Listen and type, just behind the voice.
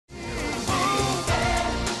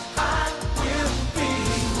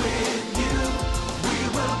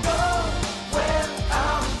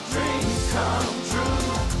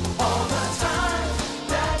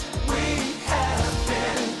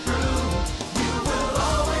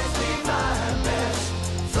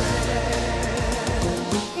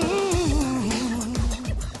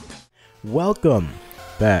welcome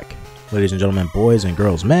back, ladies and gentlemen, boys and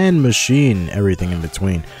girls, man, machine, everything in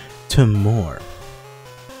between, to more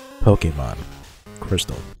Pokemon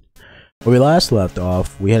Crystal. Where we last left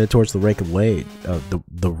off, we headed towards the Rake of Lage.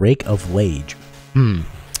 The Rake of Lage. Well,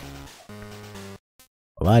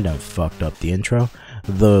 I done fucked up the intro.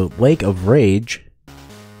 The Lake of Rage.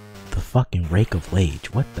 The fucking Rake of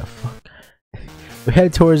Lage. What the fuck? We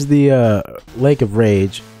headed towards the Lake of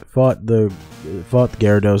Rage. Fought the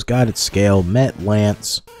Gyarados. Got its scale. Met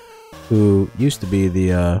Lance, who used to be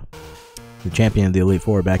the champion of the Elite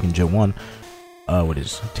Four back in Gen 1. With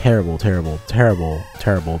his terrible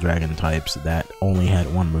dragon types that only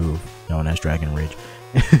had one move, known as Dragon Rage.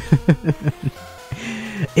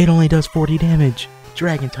 It only does 40 damage.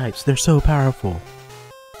 Dragon types, they're so powerful.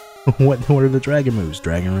 What are the dragon moves?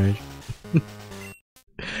 Dragon Rage.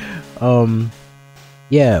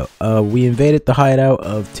 Yeah, we invaded the hideout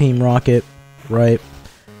of Team Rocket, right?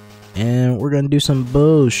 And we're gonna do some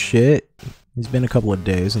bullshit. It's been a couple of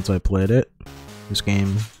days since I played it. This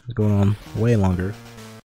game is going on way longer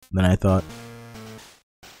than I thought.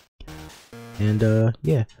 And,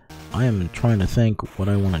 yeah. I am trying to think what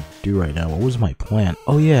I want to do right now. What was my plan?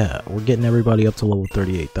 Oh yeah, we're getting everybody up to level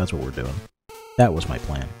 38. That's what we're doing. That was my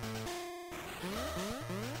plan.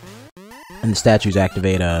 And the statues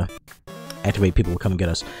activate people will come and get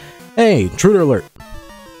us. Hey, intruder alert!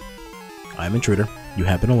 I'm intruder. You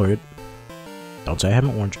have been alerted. Don't say I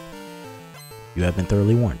haven't warned you. You have been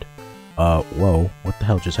thoroughly warned. Whoa, what the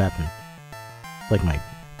hell just happened? It's like my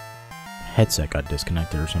headset got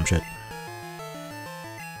disconnected or some shit.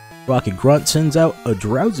 Rocket Grunt sends out a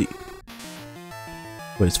Drowsy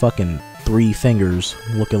with his fucking 3 fingers,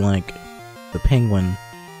 looking like the penguin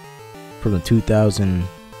from the 2000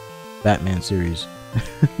 Batman series.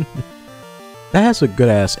 That has a good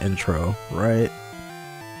ass intro, right?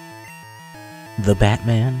 The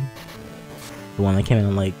Batman, the one that came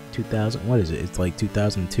in like 2000. What is it? It's like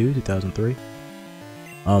 2002, 2003.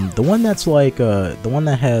 The one that's like the one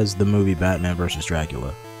that has the movie Batman vs.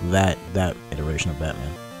 Dracula. That iteration of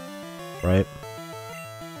Batman. Right?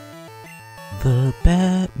 The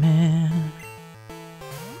Batman.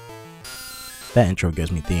 That intro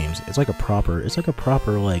gives me themes. It's like a proper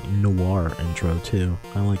like noir intro too.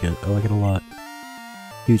 I like it. I like it a lot.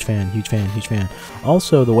 Huge fan.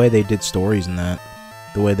 Also, the way they did stories in that,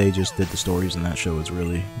 the way they just did the stories in that show is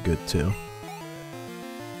really good too.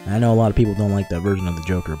 I know a lot of people don't like that version of the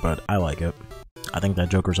Joker, but I like it. I think that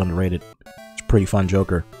Joker's underrated. It's a pretty fun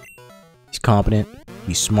Joker. He's competent.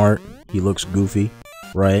 He's smart. He looks goofy,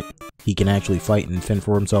 right? He can actually fight and fend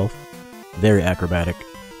for himself. Very acrobatic.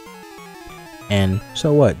 And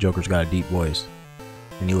so what? Joker's got a deep voice.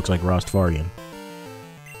 And he looks like Rastafarian.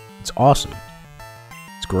 It's awesome.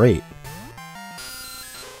 It's great.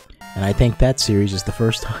 And I think that series is the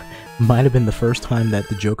first time, might have been the first time that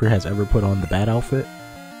the Joker has ever put on the bat outfit.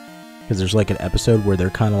 Because there's like an episode where they're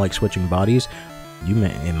kind of like switching bodies.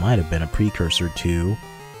 It might have been a precursor to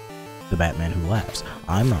The Batman Who Laughs.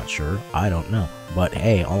 I'm not sure. I don't know. But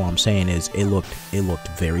hey, all I'm saying is it looked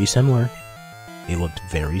very similar. It looked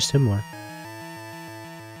very similar.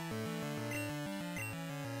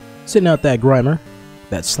 Sitting out that Grimer,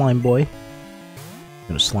 that slime boy.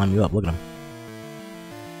 Gonna slime you up. Look at him.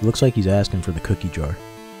 He looks like he's asking for the cookie jar.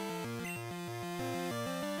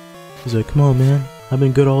 He's like, come on, man. I've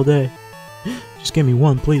been good all day. Just give me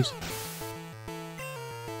one, please.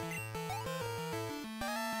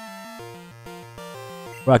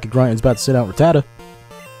 Rocket Grunt is about to sit out Rattata.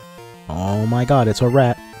 Oh my god, it's a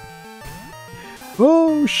rat.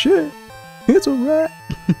 Oh shit, it's a rat.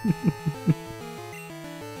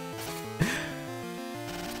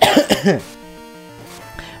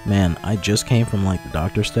 Man, I just came from like the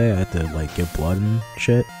doctor's stay. I had to like give blood and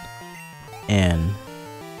shit. And,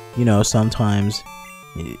 you know, sometimes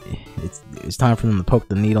it's time for them to poke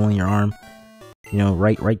the needle in your arm. You know,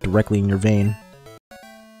 right directly in your vein.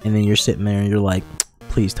 And then you're sitting there and you're like,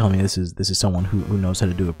 please tell me this is someone who knows how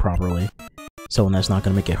to do it properly. Someone that's not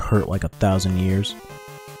gonna make it hurt like 1,000 years.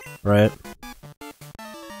 Right?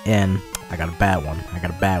 And I got a bad one.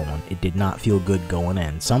 It did not feel good going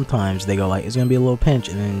in. Sometimes they go like, it's gonna be a little pinch,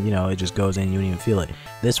 and then, you know, it just goes in, you don't even feel it.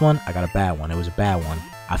 This one, I got a bad one. It was a bad one.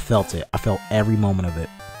 I felt it. I felt every moment of it.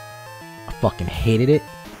 I fucking hated it.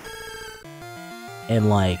 And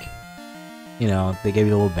like, you know, they gave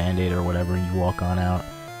you a little band-aid or whatever, and you walk on out.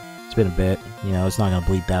 It's been a bit, you know, it's not gonna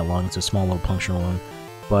bleed that long. It's a small little puncture wound.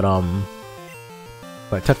 But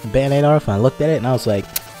I took the band-aid off and I looked at it and I was like,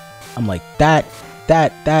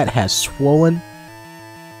 that has swollen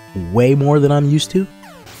way more than I'm used to.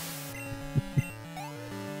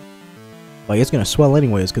 Like, it's gonna swell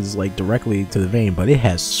anyways because it's like directly to the vein, but it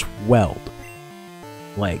has swelled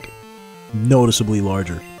like noticeably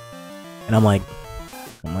larger. And I'm like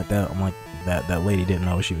that lady didn't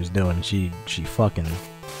know what she was doing. She cut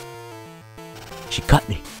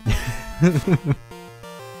me.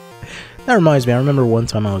 That reminds me, I remember one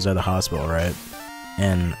time I was at the hospital, right?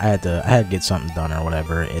 And I had to get something done or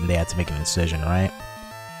whatever, and they had to make an incision, right?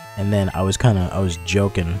 And then I was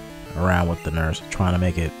joking around with the nurse, trying to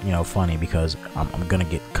make it, you know, funny because I'm gonna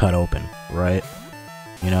get cut open, right?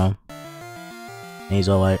 You know? And he's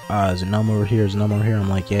all like, is it numb over here? Is it numb over here? I'm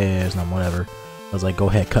like, yeah, it's numb, whatever. I was like, go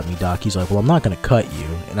ahead, cut me, doc. He's like, well, I'm not gonna cut you.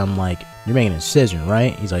 And I'm like, you're making an incision,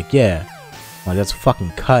 right? He's like, yeah. I'm like, that's a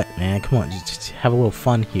fucking cut, man. Come on, just have a little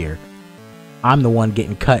fun here. I'm the one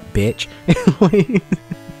getting cut, bitch.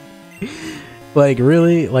 Like,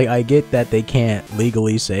 really? Like, I get that they can't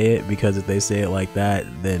legally say it, because if they say it like that,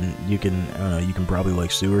 then you can, I don't know, you can probably, like,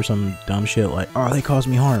 sue or some dumb shit, like, oh, they caused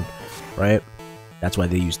me harm, right? That's why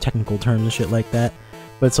they use technical terms and shit like that.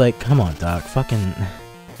 But it's like, come on, doc, fucking,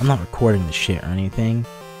 I'm not recording this shit or anything.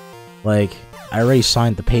 Like, I already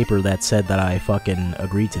signed the paper that said that I fucking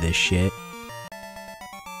agreed to this shit.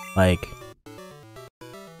 Like,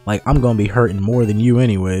 I'm gonna be hurting more than you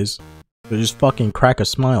anyways. So just fucking crack a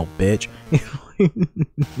smile, bitch.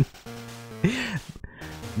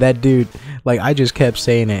 That dude, like, I just kept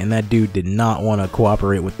saying it, and that dude did not want to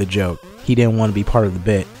cooperate with the joke. He didn't want to be part of the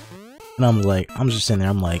bit. And I'm like, I'm just sitting there,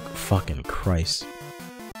 I'm like, fucking Christ.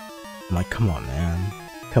 I'm like, come on, man.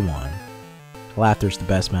 Come on. Laughter's the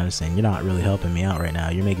best medicine. You're not really helping me out right now.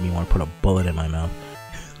 You're making me want to put a bullet in my mouth.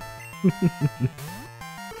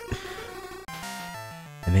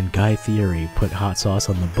 And then Guy Fieri put hot sauce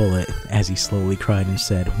on the bullet as he slowly cried and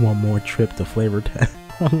said, one more trip to Flavor Town.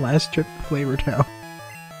 One last trip to Flavor Town.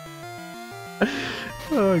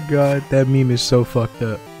 Oh god, that meme is so fucked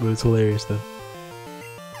up, but it's hilarious though.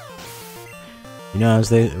 You know,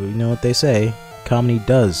 you know what they say, comedy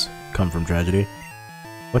does come from tragedy.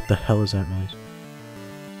 What the hell is that noise?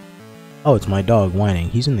 Oh, it's my dog whining.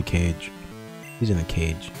 He's in the cage. He's in the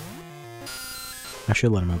cage. I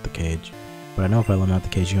should let him out the cage. But I know if I let him out the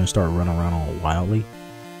cage, he's gonna start running around all wildly.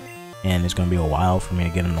 And it's gonna be a while for me to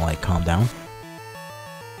get him to, like, calm down.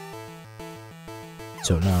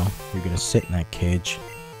 So no, you're gonna sit in that cage.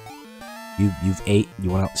 You've ate, you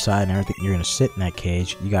went outside and everything, you're gonna sit in that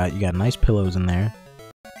cage. You got nice pillows in there.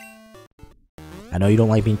 I know you don't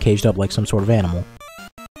like being caged up like some sort of animal.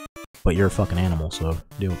 But you're a fucking animal, so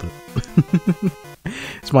deal with it.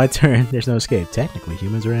 It's my turn. There's no escape. Technically,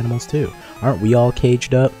 humans are animals too. Aren't we all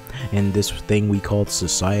caged up in this thing we called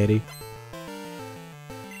society?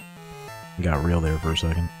 You got real there for a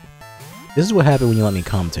second. This is what happened when you let me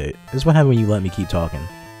commentate. This is what happened when you let me keep talking.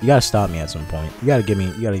 You gotta stop me at some point. You gotta give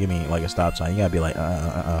me like a stop sign. You gotta be like,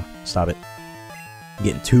 stop it. You're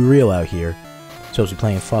getting too real out here. Supposed to be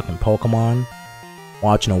playing fucking Pokemon,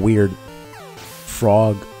 watching a weird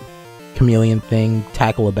frog chameleon thing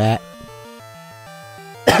tackle a bat,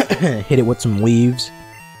 hit it with some leaves,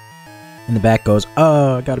 and the bat goes,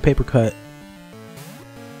 oh, I got a paper cut.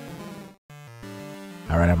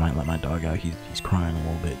 Alright, I might let my dog out. He's crying a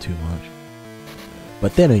little bit too much.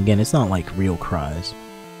 But then again, it's not like real cries.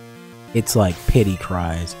 It's like pity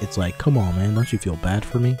cries. It's like, come on, man, don't you feel bad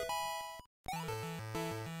for me?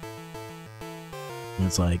 And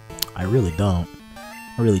it's like, I really don't.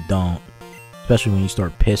 I really don't. Especially when you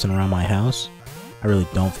start pissing around my house. I really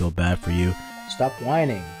don't feel bad for you. Stop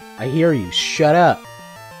whining. I hear you. Shut up.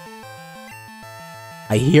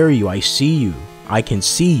 I hear you. I see you. I can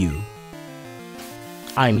see you.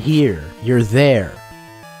 I'm here. You're there.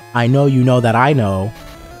 I know you know that I know.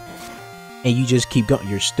 And you just keep going.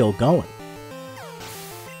 You're still going.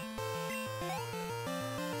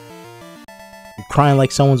 You're crying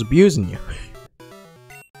like someone's abusing you.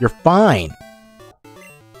 You're fine.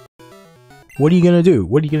 What are you gonna do?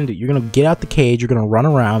 What are you gonna do? You're gonna get out the cage, you're gonna run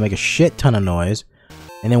around, make a shit ton of noise,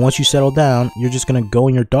 and then once you settle down, you're just gonna go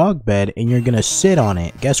in your dog bed and you're gonna sit on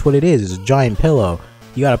it. Guess what it is? It's a giant pillow.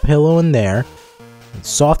 You got a pillow in there. It's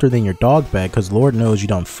softer than your dog bed, because Lord knows you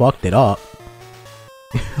done fucked it up.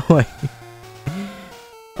 Like,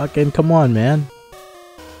 fucking come on, man.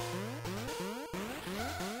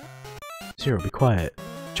 Zero, be quiet.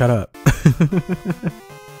 Shut up.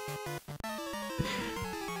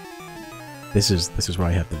 This is what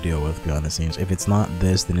I have to deal with behind the scenes. If it's not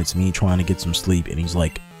this, then it's me trying to get some sleep and he's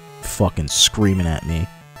like fucking screaming at me,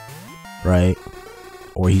 right?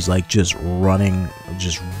 Or he's like just running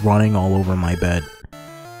all over my bed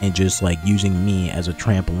and just like using me as a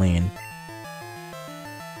trampoline.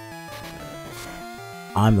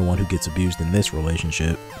 I'm the one who gets abused in this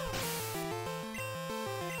relationship.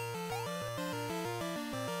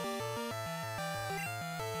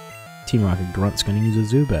 Team Rocket Grunt's gonna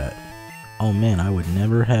use a Zubat. Oh man, I would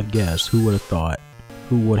never have guessed. Who would have thought?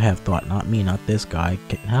 Who would have thought? Not me, not this guy.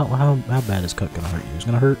 How bad is Cut gonna hurt you? It's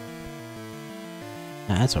gonna hurt?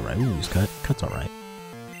 Nah, that's alright. We use Cut. Cut's alright.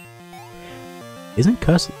 Isn't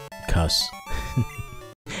Cuss?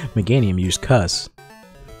 Meganium used Cuss.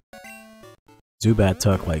 Zubat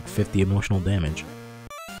took like 50 emotional damage.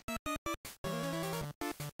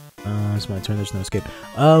 It's my turn, there's no escape.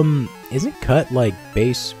 Isn't Cut like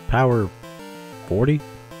base power 40?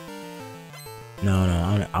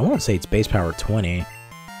 No, I want to say it's base power 20.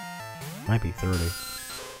 Might be 30.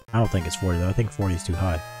 I don't think it's 40 though, I think 40 is too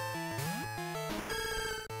high.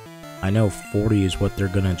 I know 40 is what they're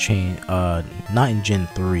gonna change, not in Gen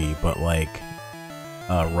 3, but like,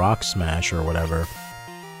 Rock Smash or whatever.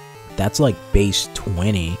 That's like base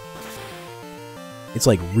 20. It's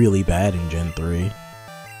like really bad in Gen 3.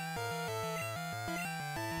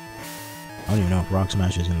 I don't even know if Rock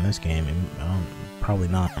Smash is in this game. Probably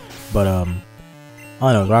not. But, I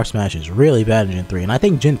don't know, Rock Smash is really bad in Gen 3. And I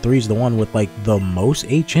think Gen 3 is the one with, like, the most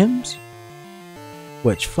HMs.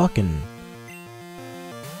 Which, fucking...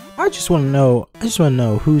 I just want to know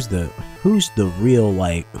who's the real,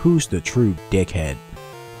 like, who's the true dickhead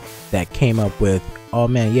that came up with, oh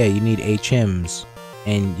man, yeah, you need HMs,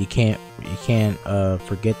 and you can't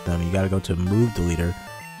forget them. You gotta go to move deleter.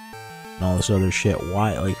 And all this other shit.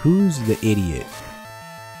 Why? Like, who's the idiot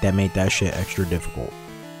that made that shit extra difficult?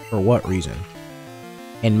 For what reason?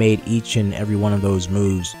 And made each and every one of those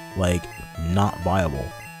moves, like, not viable.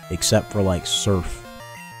 Except for, like, Surf.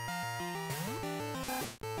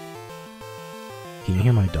 Can you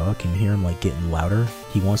hear my dog? Can you hear him, like, getting louder?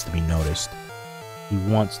 He wants to be noticed. He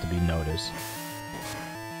wants to be noticed.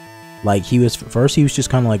 Like, first he was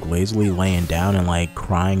just kind of, like, lazily laying down and, like,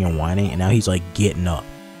 crying and whining. And now he's, like, getting up.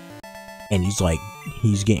 And he's like,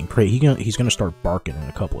 he's getting crazy. He's gonna start barking in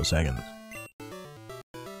a couple of seconds.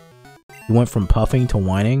 He went from puffing to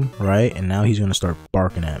whining, right? And now he's gonna start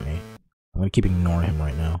barking at me. I'm gonna keep ignoring him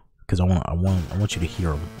right now because I want you to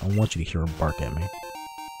hear him. I want you to hear him bark at me.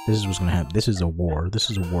 This is what's gonna happen. This is a war. This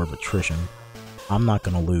is a war of attrition. I'm not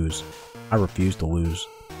gonna lose. I refuse to lose.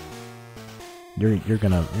 You're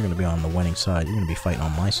gonna be on the winning side. You're gonna be fighting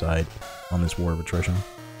on my side on this war of attrition.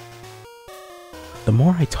 The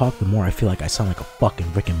more I talk, the more I feel like I sound like a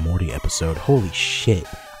fucking Rick and Morty episode. Holy shit.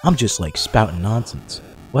 I'm just like spouting nonsense.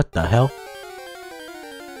 What the hell?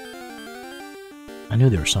 I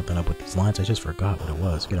knew there was something up with these lines, I just forgot what it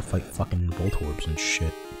was. Gotta fight fucking Voltorbs and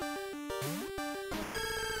shit.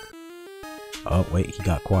 Oh, wait, he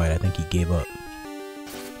got quiet. I think he gave up.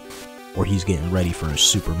 Or he's getting ready for his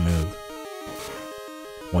super move.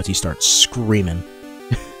 Once he starts screaming.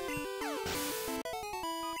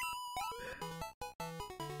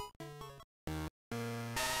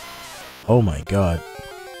 Oh my god.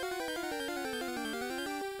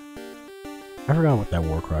 I forgot what that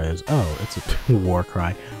war cry is. Oh, it's a war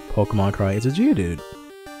cry. Pokemon cry. It's a Geodude.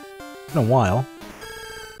 It's been a while.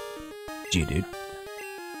 Geodude.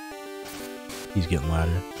 He's getting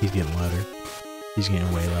louder. He's getting louder. He's getting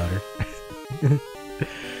way louder.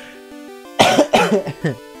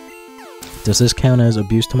 Does this count as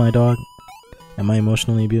abuse to my dog? Am I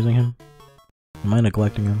emotionally abusing him? Am I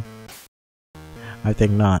neglecting him? I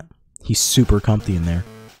think not. He's super comfy in there.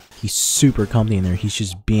 He's super comfy in there. He's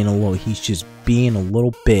just being a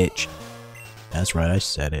little bitch. That's right, I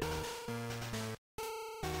said it.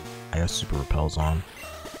 I got super repels on.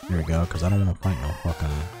 There we go, because I don't want to fight no fucking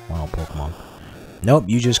wild Pokemon. Nope,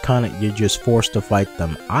 you're just forced to fight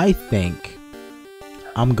them. I think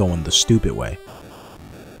I'm going the stupid way.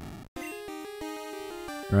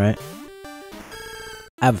 Right?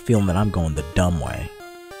 I have a feeling that I'm going the dumb way.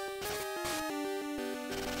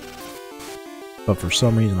 But for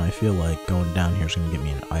some reason I feel like going down here is going to get me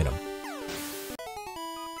an item.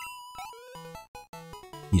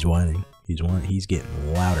 He's whining. He's whining. He's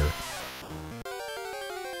getting louder.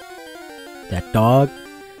 That dog.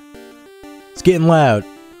 It's getting loud.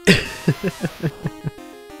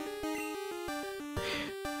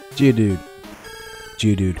 Geodude.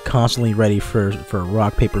 Geodude. Constantly ready for a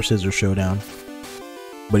rock, paper, scissors showdown.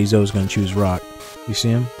 But he's always going to choose rock. You see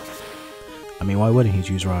him? I mean, why wouldn't he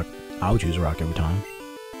choose rock? I would choose rock every time.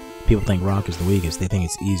 People think rock is the weakest. They think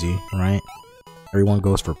it's easy, right? Everyone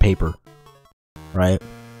goes for paper, right?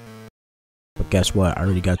 But guess what? I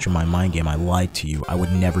already got you in my mind game. I lied to you. I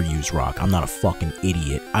would never use rock. I'm not a fucking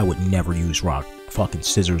idiot. I would never use rock. Fucking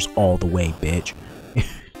scissors all the way, bitch.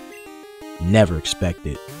 Never expect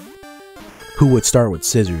it. Who would start with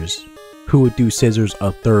scissors? Who would do scissors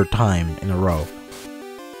a third time in a row?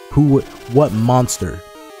 What monster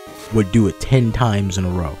would do it 10 times in a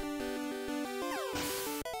row?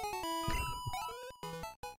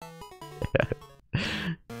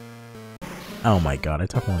 Oh my god, I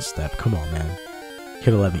took one step. Come on, man. You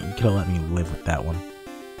could have let me live with that one.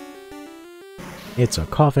 It's a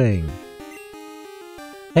coughing.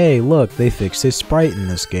 Hey, look, they fixed his sprite in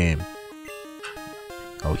this game.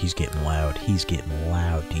 Oh, he's getting loud. He's getting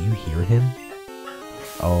loud. Do you hear him?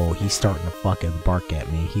 Oh, he's starting to fucking bark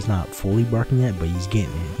at me. He's not fully barking yet, but he's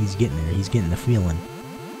getting it. He's getting there. He's getting the feeling.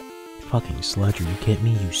 Fucking Sludger, you kidding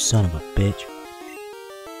me? You son of a bitch.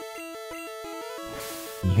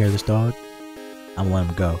 You hear this dog? I'm gonna let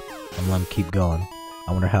him go. I'm gonna let him keep going.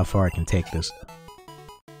 I wonder how far I can take this.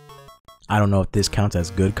 I don't know if this counts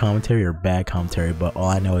as good commentary or bad commentary, but all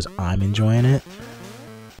I know is I'm enjoying it.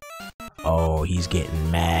 Oh, he's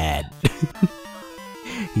getting mad.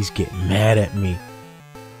 He's getting mad at me.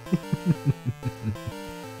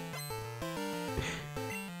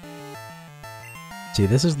 See,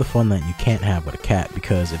 this is the fun that you can't have with a cat,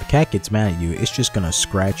 because if a cat gets mad at you, it's just gonna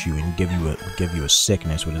scratch you and give you a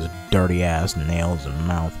sickness with his dirty ass nails and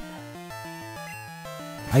mouth.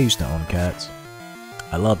 I used to own cats.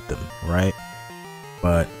 I loved them, right?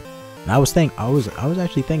 But I was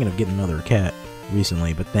actually thinking of getting another cat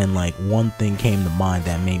recently, but then like one thing came to mind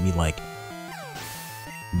that made me like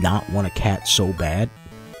not want a cat so bad,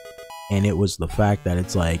 and it was the fact that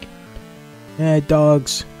it's like,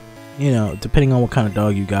 dogs, you know, depending on what kind of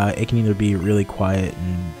dog you got, it can either be really quiet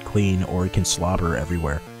and clean, or it can slobber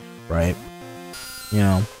everywhere, right? You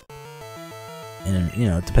know, and you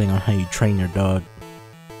know, depending on how you train your dog,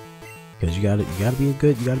 because you gotta be a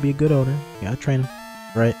good owner. You gotta train him,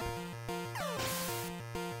 right?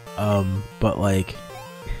 But like,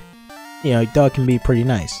 you know, a dog can be pretty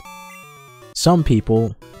nice. Some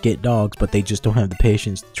people get dogs, but they just don't have the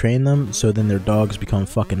patience to train them, so then their dogs become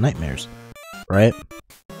fucking nightmares, right?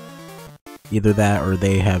 Either that, or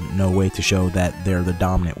they have no way to show that they're the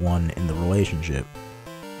dominant one in the relationship,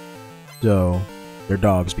 so their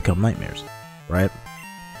dogs become nightmares, right?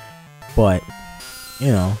 But, you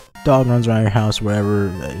know, dog runs around your house, wherever,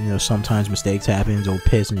 you know, sometimes mistakes happen, it'll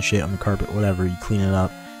piss and shit on the carpet, whatever, you clean it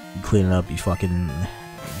up, you fucking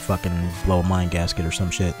blow a mine gasket or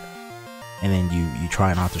some shit, and then you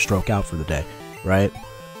try not to stroke out for the day, right?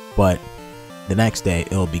 But the next day,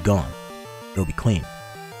 it'll be gone. It'll be clean.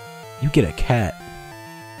 You get a cat,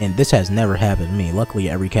 and this has never happened to me. Luckily,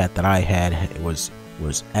 every cat that I had was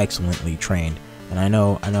excellently trained. And I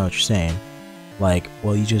know what you're saying. Like,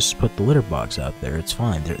 well, you just put the litter box out there. It's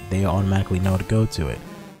fine. They automatically know to go to it.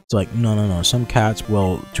 It's like, no. Some cats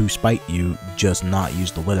will, to spite you, just not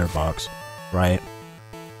use the litter box, right?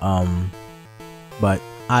 But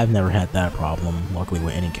I've never had that problem, luckily,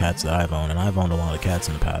 with any cats that I've owned, and I've owned a lot of cats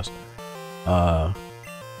in the past.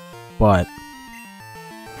 But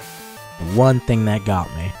one thing that got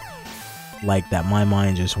me, like that my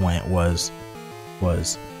mind just went, was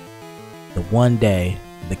the one day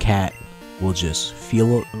the cat will just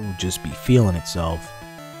be feeling itself,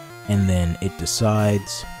 and then it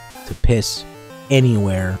decides to piss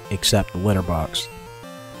anywhere except the litter box.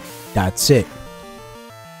 That's it.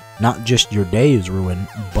 Not just your day is ruined,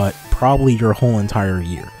 but probably your whole entire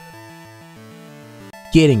year.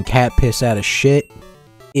 Getting cat piss out of shit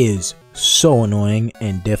is so annoying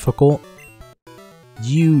and difficult.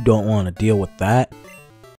 You don't want to deal with that.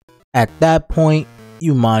 At that point,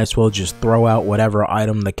 you might as well just throw out whatever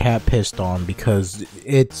item the cat pissed on, because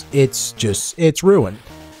it's ruined.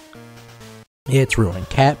 It's ruined.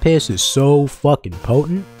 Cat piss is so fucking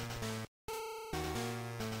potent.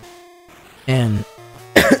 And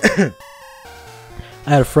I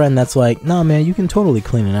had a friend that's like, nah man, you can totally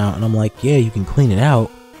clean it out. And I'm like, yeah, you can clean it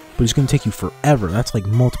out, but it's gonna take you forever. That's like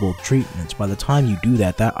multiple treatments. By the time you do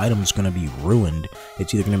that, that item's gonna be ruined.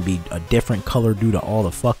 It's either gonna be a different color due to all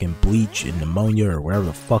the fucking bleach and ammonia or whatever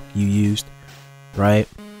the fuck you used, right?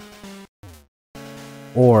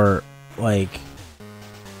 Or like,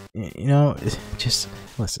 you know, just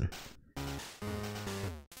listen.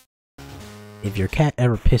 If your cat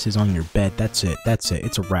ever pisses on your bed, that's it.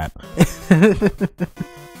 It's a wrap.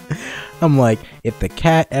 I'm like, if the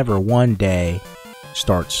cat ever one day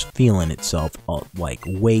starts feeling itself like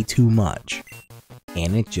way too much,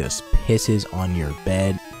 and it just pisses on your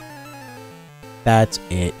bed, that's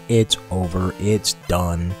it. It's over. It's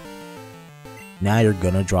done. Now you're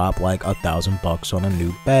gonna drop like $1,000 on a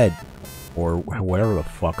new bed, or whatever the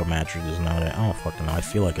fuck a mattress is nowadays. I don't fucking know. I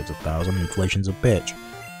feel like it's $1,000. Inflation's a bitch,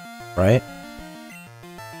 right?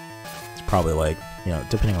 It's probably like, you know,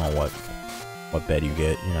 depending on what bed you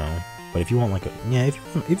get, you know. But if you want like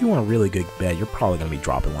if you want a really good bed, you're probably gonna be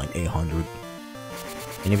dropping like $800.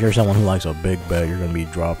 And if you're someone who likes a big bed, you're gonna be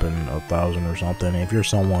dropping $1,000 or something. And if you're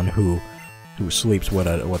someone who sleeps with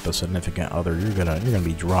a significant other, you're gonna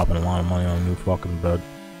be dropping a lot of money on a new fucking bed,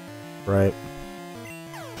 right?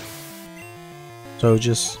 So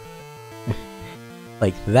just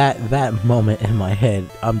like that moment in my head,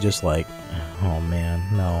 I'm just like, oh man,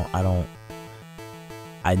 no,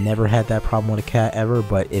 I never had that problem with a cat ever,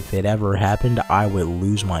 but if it ever happened, I would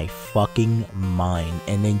lose my fucking mind.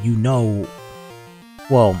 And then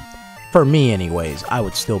well, for me anyways, I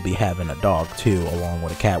would still be having a dog too, along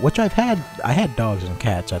with a cat, which I had dogs and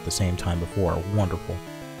cats at the same time before. Wonderful.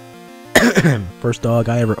 First dog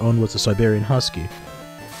I ever owned was a Siberian Husky,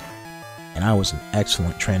 and I was an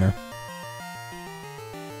excellent trainer.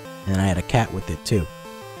 And I had a cat with it too.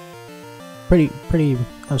 Pretty, I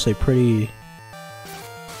would say pretty,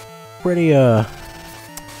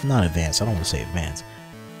 not advanced, I don't want to say advanced.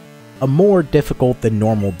 A more difficult than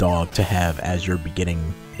normal dog to have as your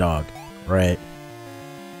beginning dog, right?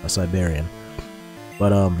 A Siberian.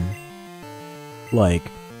 But, like,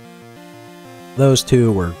 those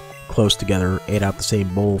two were close together, ate out the same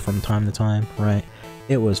bowl from time to time, right?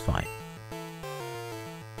 It was fine.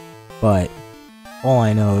 But, all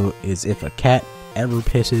I know is if a cat ever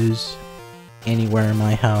pisses anywhere in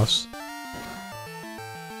my house,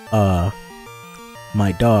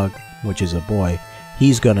 my dog, which is a boy,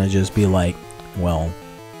 he's gonna just be like, well,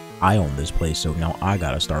 I own this place, so now I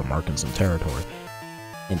gotta start marking some territory.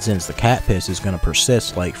 And since the cat piss is gonna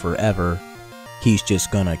persist like forever, he's just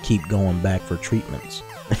gonna keep going back for treatments.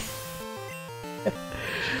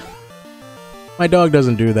 My dog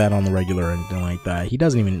doesn't do that on the regular or anything like that. He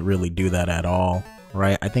doesn't even really do that at all,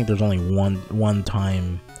 right? I think there's only one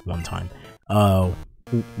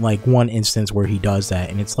instance where he does that,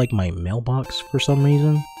 and it's like my mailbox for some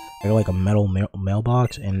reason. I got like a metal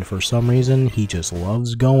mailbox, and for some reason he just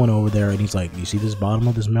loves going over there, and he's like, you see this bottom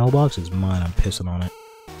of this mailbox? It's mine, I'm pissing on it.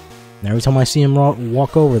 And every time I see him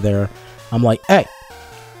walk over there, I'm like, hey,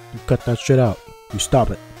 you cut that shit out, you stop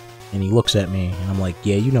it. And he looks at me, and I'm like,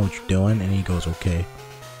 yeah, you know what you're doing. And he goes, okay,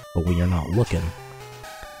 but when you're not looking,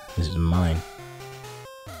 this is mine,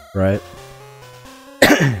 right?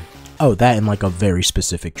 Oh, that and like a very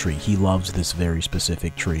specific tree. He loves this very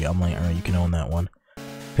specific tree. I'm like, alright, you can own that one.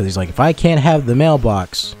 Because he's like, if I can't have the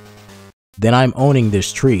mailbox, then I'm owning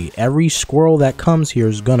this tree. Every squirrel that comes here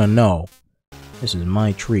is gonna know this is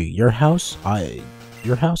my tree. Your house, I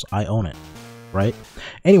own it, right?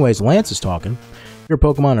 Anyways, Lance is talking. Your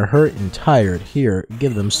Pokemon are hurt and tired. Here,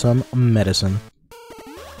 give them some medicine.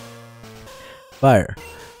 Fire.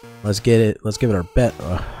 Let's give it our bet.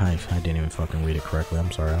 I didn't even fucking read it correctly.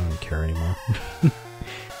 I'm sorry, I don't even care anymore.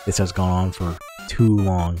 This has gone on for too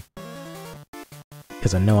long.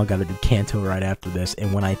 Because I know I gotta do Kanto right after this,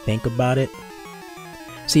 and when I think about it...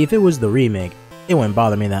 See, if it was the remake, it wouldn't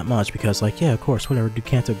bother me that much, because like, yeah, of course, whatever, do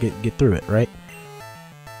Kanto, get through it, right?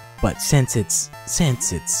 But since it's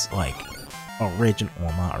like, original,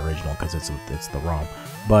 well, not original, because it's the ROM,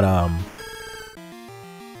 but,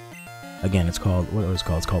 again, it's called, what it was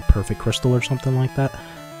called? It's called Perfect Crystal or something like that.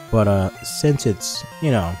 But, since it's,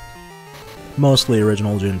 you know, mostly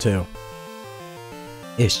original Gen 2,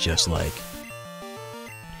 it's just like,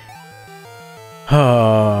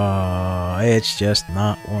 it's just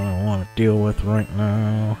not what I want to deal with right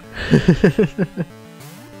now.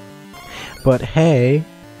 But hey,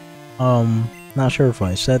 not sure if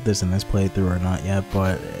I said this in this playthrough or not yet,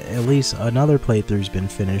 but at least another playthrough's been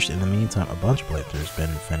finished in the meantime. A bunch of playthroughs been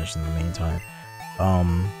finished in the meantime.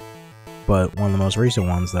 But one of the most recent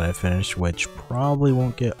ones that I finished, which probably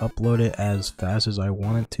won't get uploaded as fast as I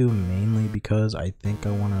want it to, mainly because I think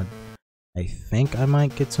I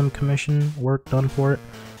might get some commission work done for it,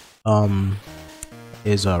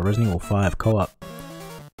 is Resident Evil 5 co-op.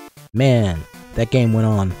 Man, that game went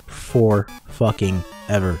on for fucking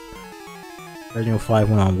ever. Resident Evil 5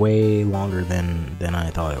 went on way longer than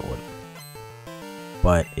I thought it would.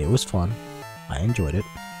 But it was fun. I enjoyed it.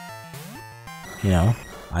 You know,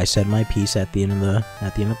 I said my piece at the end of the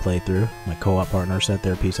playthrough. My co-op partner said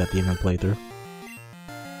their piece at the end of the playthrough.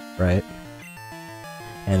 Right?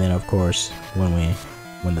 And then of course,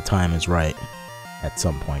 when the time is right, at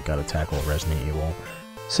some point gotta tackle Resident Evil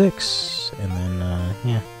 6. And then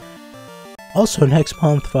yeah. Also next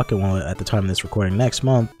month, well, at the time of this recording, next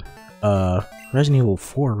month, Resident Evil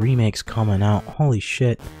 4 Remake's coming out. Holy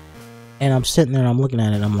shit. And I'm sitting there and I'm looking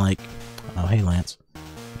at it and I'm like, oh hey Lance.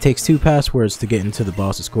 It takes 2 passwords to get into the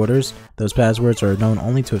boss's quarters. Those passwords are known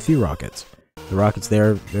only to a few rockets. The rockets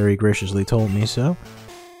there very graciously told me so.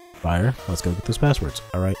 Fire, let's go get those passwords.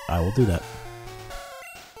 Alright, I will do that.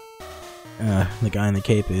 The guy in the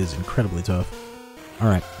cape is incredibly tough.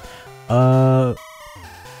 Alright.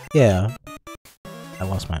 Yeah. I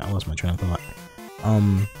lost my train of thought.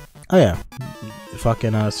 Oh yeah.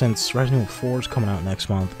 Fucking, since Resident Evil 4 is coming out next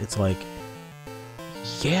month, it's like,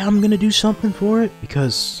 yeah, I'm gonna do something for it,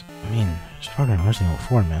 because, I mean, It's fucking Resident Evil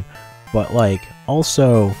 4, man. But like,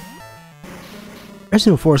 also, Resident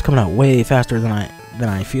Evil 4 is coming out way faster than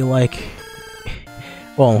I feel like.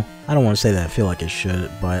 Well, I don't want to say that I feel like it should,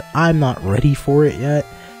 but I'm not ready for it yet.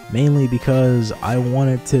 Mainly because I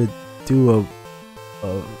wanted to do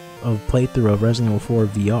a playthrough of Resident Evil 4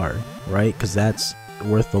 VR, right? Because that's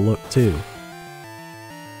worth the look too.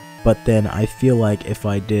 But then I feel like if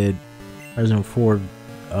I did Resident Evil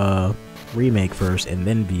 4 remake first and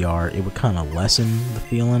then VR, it would kind of lessen the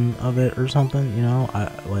feeling of it or something, you know?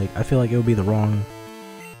 I feel like it would be the wrong,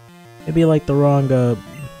 it'd be like the wrong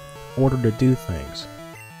order to do things,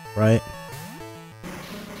 right?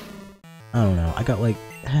 I don't know. I got like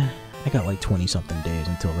 20 something days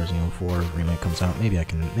until Resident Evil 4 remake comes out. Maybe I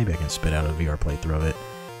can spit out a VR playthrough of it.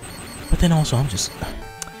 But then also I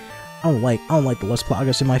don't like the less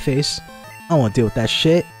progress in my face. I don't want to deal with that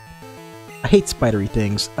shit. I hate spidery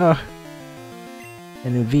things.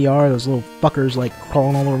 And in VR, those little fuckers like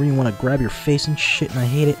crawling all over you, want to grab your face and shit, and I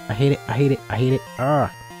hate it. I hate it. I hate it. I hate it. I'm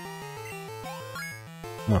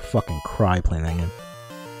gonna fucking cry playing that game.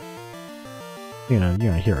 You're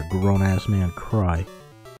gonna hear a grown-ass man cry.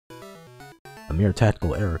 A mere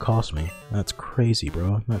tactical error cost me. That's crazy,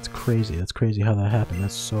 bro. That's crazy. That's crazy how that happened.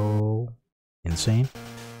 That's so insane.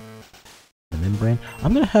 And then brain.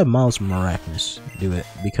 I'm gonna have Miles Maracnus do it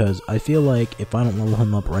because I feel like if I don't level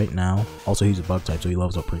him up right now, also he's a bug type, so he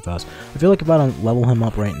levels up pretty fast. I feel like if I don't level him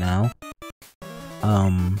up right now,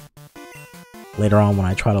 later on when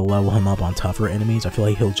I try to level him up on tougher enemies, I feel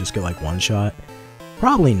like he'll just get like one shot.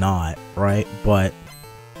 Probably not, right? But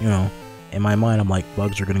you know, in my mind, I'm like,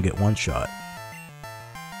 bugs are gonna get one shot.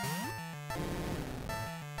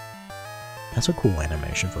 That's a cool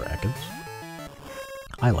animation for Ekans.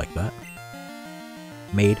 I like that.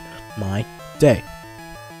 Made my day.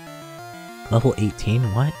 Level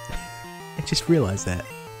 18? What? I just realized that.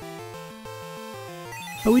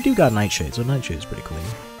 But we do got Nightshade, so Nightshade is pretty clean.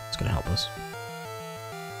 It's gonna help us.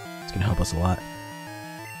 It's gonna help us a lot.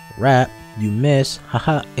 Rat, you miss.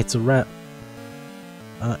 Haha, it's a rat.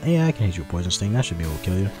 Yeah, I can hit you with Poison Sting. That should be able to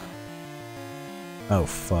kill you. Oh,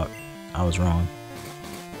 fuck. I was wrong.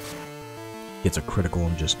 Gets a critical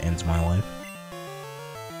and just ends my life.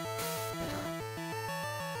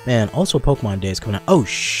 Man, also Pokemon Day is coming out. Oh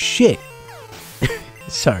shit!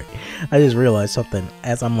 Sorry, I just realized something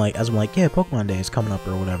as I'm like, yeah, Pokemon Day is coming up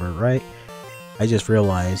or whatever, right? I just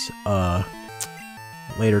realized,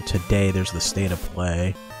 later today there's the State of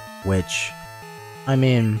Play, which, I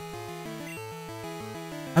mean,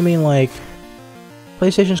 like,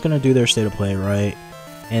 PlayStation's gonna do their State of Play, right?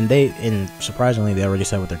 And surprisingly, they already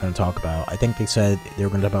said what they're gonna talk about. I think they said they were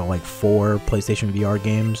gonna talk about like 4 PlayStation VR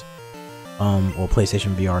games. Well,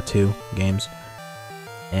 PlayStation VR 2 games,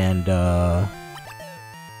 and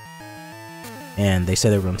they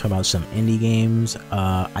said they were going to talk about some indie games.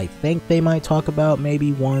 I think they might talk about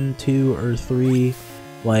maybe 1, 2, or 3,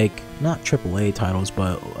 like, not AAA titles,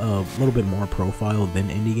 but a little bit more profile than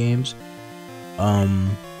indie games. And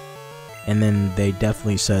then they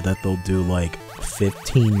definitely said that they'll do like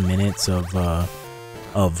 15 minutes of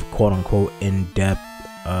quote-unquote in-depth,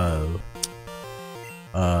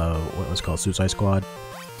 what was called Suicide Squad,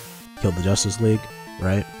 Kill the Justice League,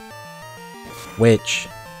 right? Which,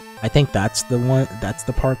 I think that's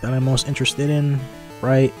the part that I'm most interested in,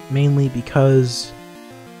 right? Mainly because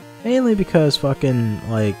fucking,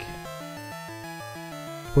 like,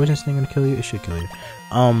 Poison Sting gonna kill you? It should kill you.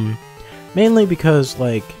 Mainly because,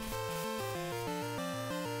 like,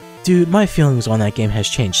 dude, my feelings on that game has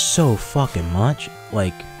changed so fucking much,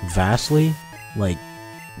 like, vastly, like,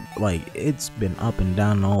 it's been up and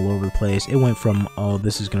down and all over the place. It went from, oh,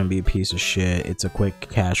 this is gonna be a piece of shit, it's a quick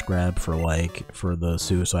cash grab for the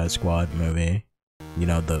Suicide Squad movie, you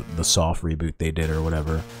know, the soft reboot they did or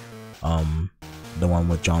whatever, the one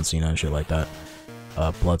with John Cena and shit like that,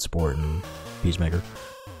 Bloodsport and Peacemaker,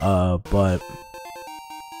 but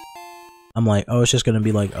I'm like, oh, it's just gonna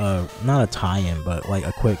be like, not a tie-in, but like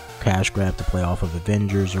a quick cash grab to play off of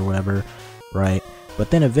Avengers or whatever, right?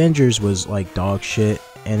 But then Avengers was like dog shit,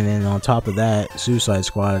 and then on top of that, Suicide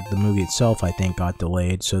Squad, the movie itself, I think got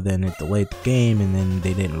delayed, so then it delayed the game, and then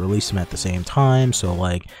they didn't release them at the same time, so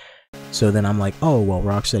then I'm like, oh, well,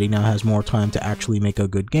 Rocksteady now has more time to actually make a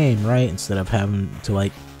good game, right? Instead of having to,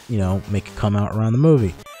 like, you know, make it come out around the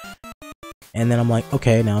movie. And then I'm like,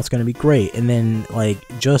 okay, now it's gonna be great. And then, like,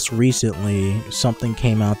 just recently, something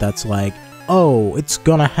came out that's like, oh, it's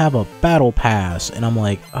gonna have a battle pass, and I'm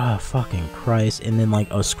like, oh, fucking Christ. And then, like,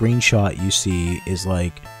 a screenshot you see is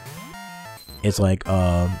like, it's like,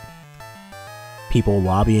 people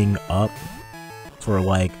lobbying up for,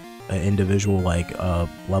 like, an individual, like,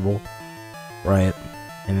 level, right?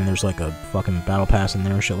 and then there's like a fucking battle pass in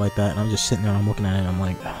there and shit like that, and I'm just sitting there and I'm looking at it and I'm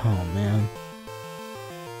like, oh man.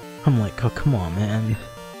 I'm like, oh come on man.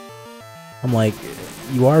 I'm like,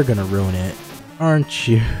 you are gonna ruin it, aren't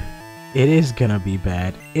you? It is gonna be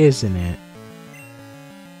bad, isn't it?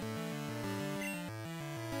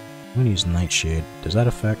 I'm gonna use Nightshade. Does that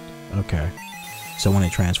affect? Okay. So when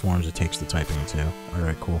it transforms, it takes the typing too.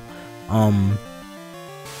 Alright, cool.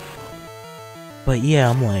 But yeah,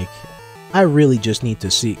 I'm like, I really just need to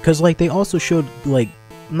see, cause like they also showed like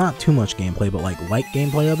not too much gameplay, but like light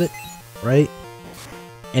gameplay of it, right?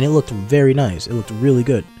 And it looked very nice. It looked really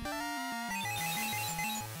good.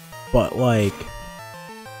 But like,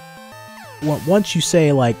 once you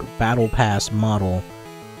say like battle pass model,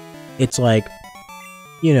 it's like,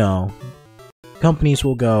 you know, companies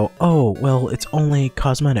will go, oh well, it's only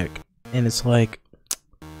cosmetic, and it's like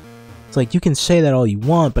you can say that all you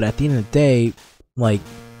want, but at the end of the day, like,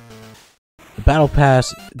 the battle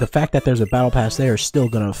pass, the fact that there's a battle pass there is still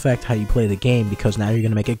gonna affect how you play the game, because now you're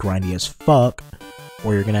gonna make it grindy as fuck,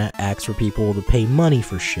 or you're gonna ask for people to pay money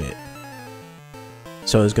for shit.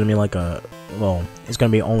 So it's gonna be like a, well, it's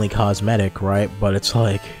gonna be only cosmetic, right? But it's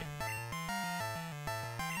like,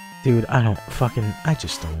 dude, I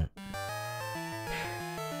just don't.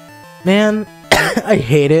 Man, I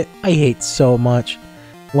hate it. I hate so much.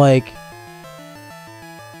 Like,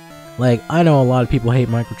 I know a lot of people hate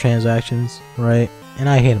microtransactions, right? And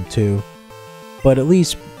I hate them too. But at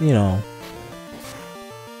least, you know,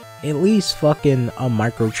 at least fucking a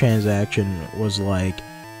microtransaction was like,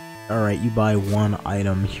 alright, you buy one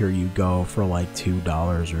item, here you go, for like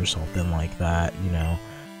 $2 or something like that, you know?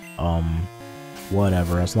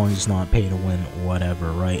 Whatever, as long as it's not pay to win,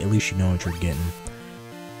 whatever, right? At least you know what you're getting.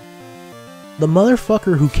 The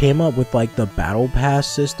motherfucker who came up with like the battle pass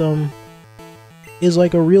system is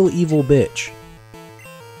like a real evil bitch.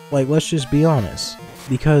 Like, let's just be honest.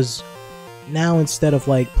 Because now instead of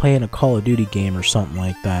like playing a Call of Duty game or something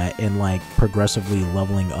like that and like progressively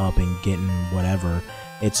leveling up and getting whatever,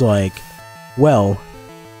 it's like, well,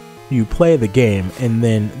 you play the game and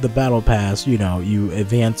then the battle pass, you know, you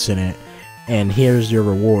advance in it, and here's your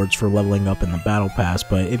rewards for leveling up in the battle pass.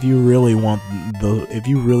 But if you really want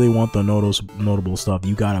the notable stuff,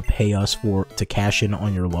 you gotta pay us to cash in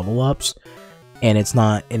on your level ups. And it's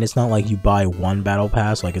not like you buy one battle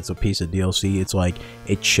pass like it's a piece of DLC. It's like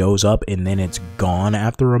it shows up and then it's gone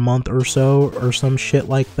after a month or so or some shit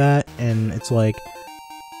like that. And it's like,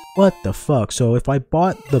 what the fuck? So if I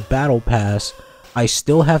bought the battle pass, I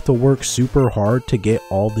still have to work super hard to get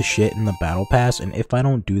all the shit in the battle pass, and if I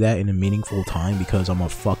don't do that in a meaningful time because I'm a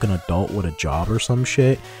fucking adult with a job or some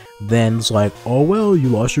shit, then it's like, oh well, you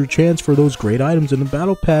lost your chance for those great items in the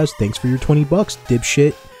battle pass, thanks for your 20 bucks,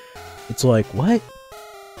 dipshit. It's like, what?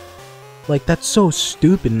 Like, that's so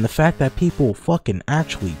stupid, and the fact that people fucking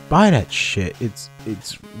actually buy that shit, it's,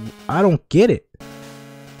 I don't get it.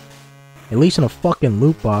 At least in a fucking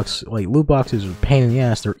loot box, like, loot boxes are a pain in the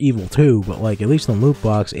ass, they're evil too, but like, at least in a loot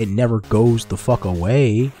box, it never goes the fuck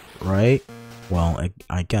away, right? Well,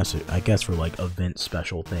 I guess for like event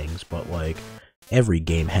special things, but like, every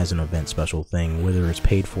game has an event special thing, whether it's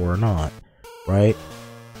paid for or not, right?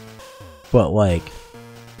 But like,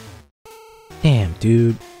 damn,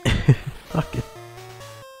 dude. Fucking.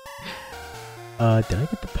 Did I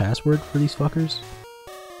get the password for these fuckers?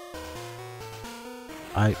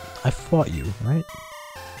 I fought you, right?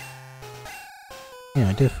 Yeah,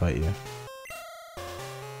 I did fight you.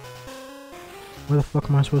 Where the fuck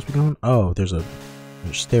am I supposed to be going? Oh, there's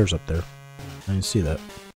stairs up there. I didn't see that.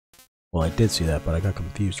 Well, I did see that, but I got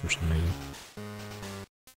confused for some reason.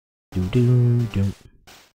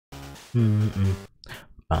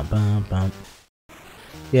 Bum bum bum.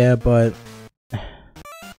 Yeah, but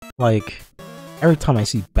like, every time I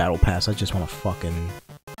see Battle Pass, I just want to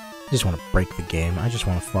break the game. I just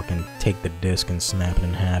want to fucking take the disc and snap it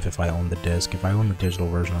in half if I own the disc. If I own the digital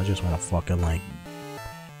version, I just want to fucking like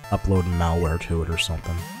upload malware to it or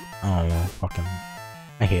something. I don't know, fucking,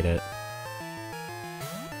 I hate it.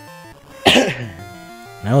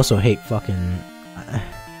 And I also hate fucking,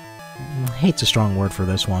 hate's a strong word for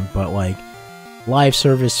this one, but like, live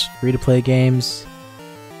service free-to-play games,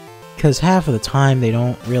 because half of the time they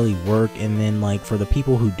don't really work, and then like for the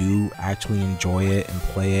people who do actually enjoy it and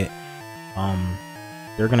play it,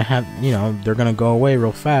 they're gonna have, you know, they're gonna go away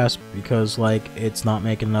real fast because like it's not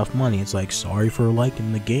making enough money. It's like, sorry for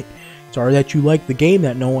liking the game, sorry that you like the game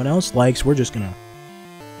that no one else likes, we're just gonna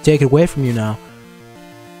take it away from you now,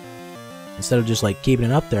 instead of just like keeping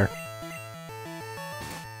it up there,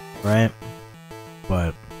 right?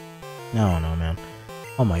 But I don't know, man.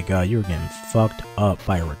 Oh my god, you were getting fucked up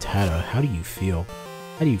by a Rattata. How do you feel?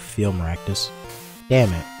 How do you feel, Maractus?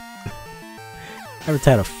 damn it. Every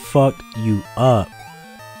time I fucked you up.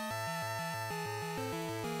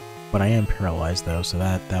 But I am paralyzed though, so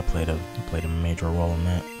that played a major role in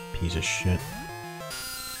that piece of shit.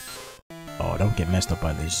 Oh, don't get messed up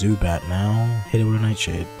by the Zubat now. Hit it with a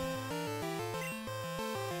Nightshade.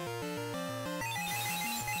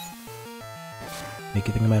 Make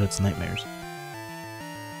you think about its nightmares.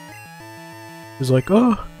 It's like,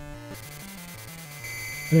 oh, I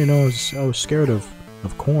didn't know I was scared of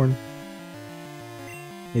corn.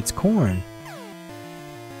 It's corn.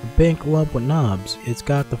 A pink lump with knobs. It's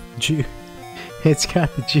got the juice. It's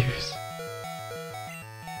got the juice.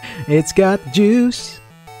 It's got the juice.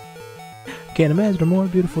 Can't imagine a more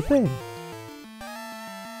beautiful thing.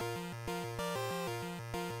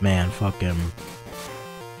 Man, fucking.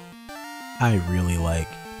 I really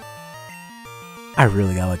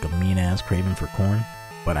got like a mean ass craving for corn,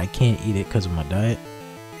 but I can't eat it because of my diet.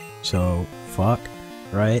 So, fuck,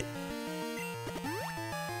 right?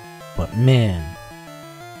 But man.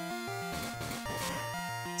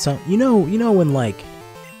 So, you know when like,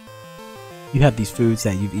 you have these foods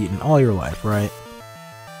that you've eaten all your life, right?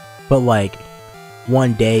 But like,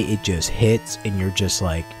 one day it just hits and you're just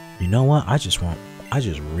like, you know what? I just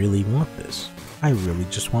really want this. I really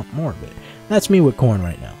just want more of it. That's me with corn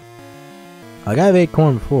right now. Like, I've ate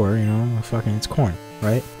corn before, you know, fucking, it's corn,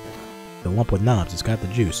 right? The lump with knobs, it's got the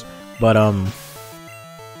juice. But, I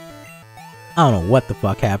don't know what the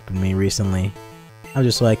fuck happened to me recently. I'm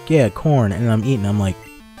just like, yeah, corn, and I'm eating, I'm like,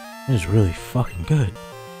 this is really fucking good.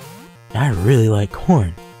 I really like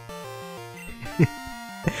corn.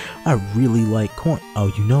 I really like corn.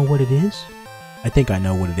 Oh, you know what it is? I think I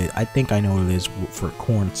know what it is. I think I know what it is for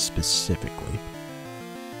corn specifically.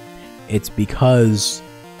 It's because,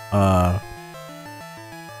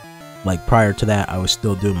 like prior to that, I was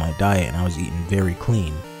still doing my diet and I was eating very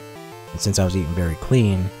clean. And since I was eating very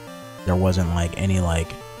clean, there wasn't like any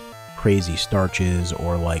like crazy starches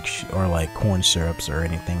or like corn syrups or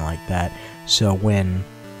anything like that. So when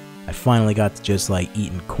I finally got to just like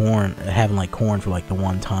eating corn, having like corn for like the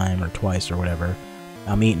one time or twice or whatever,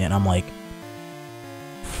 I'm eating it and I'm like,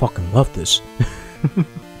 fucking love this.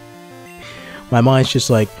 My mind's just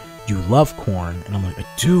like, you love corn, and I'm like, I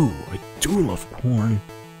do love corn.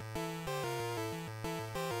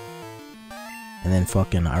 And then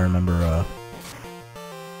fucking, I remember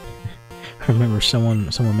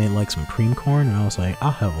someone made like some cream corn, and I was like,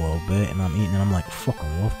 I'll have a little bit, and I'm eating, and I'm like,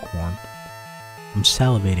 fucking love corn. I'm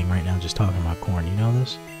salivating right now just talking about corn. You know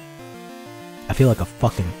this? I feel like a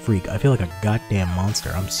fucking freak. I feel like a goddamn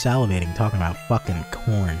monster. I'm salivating talking about fucking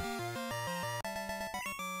corn.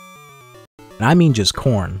 And I mean just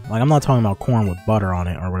corn. Like, I'm not talking about corn with butter on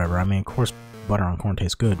it or whatever. I mean, of course, butter on corn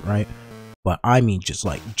tastes good, right? But I mean just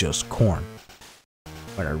like, just corn.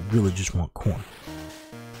 But I really just want corn.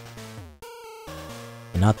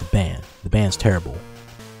 And not the band. The band's terrible.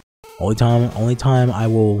 Only time I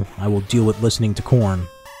will deal with listening to corn.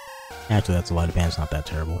 Actually, that's a lie. The band's not that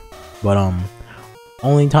terrible. But,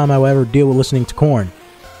 only time I will ever deal with listening to corn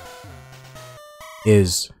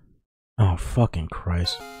is... Oh, fucking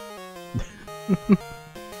Christ.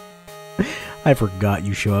 I forgot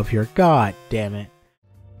you show up here. God damn it.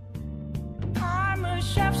 I'm a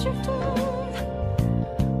sharpshooter.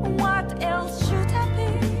 What else should I be?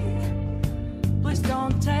 Please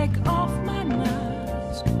don't take off my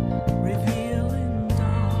mask. Reveal